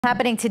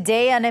Happening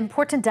today, an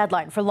important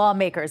deadline for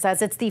lawmakers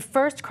as it's the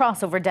first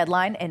crossover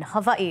deadline in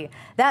Hawaii.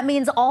 That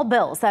means all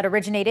bills that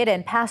originated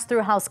and passed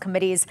through House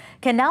committees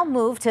can now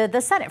move to the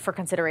Senate for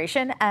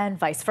consideration and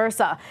vice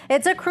versa.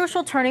 It's a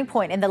crucial turning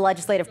point in the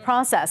legislative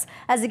process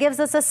as it gives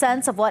us a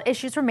sense of what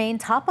issues remain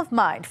top of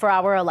mind for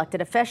our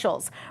elected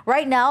officials.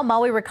 Right now,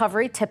 Maui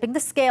recovery tipping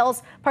the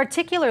scales,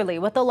 particularly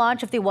with the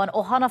launch of the One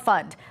Ohana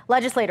Fund.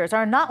 Legislators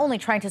are not only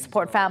trying to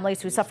support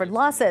families who suffered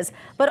losses,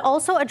 but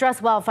also address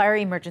wildfire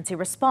emergency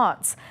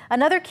response.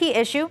 Another key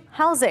issue,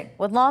 housing,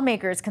 with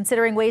lawmakers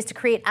considering ways to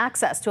create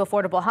access to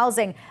affordable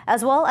housing,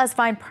 as well as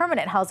find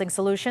permanent housing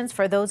solutions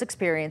for those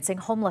experiencing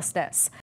homelessness.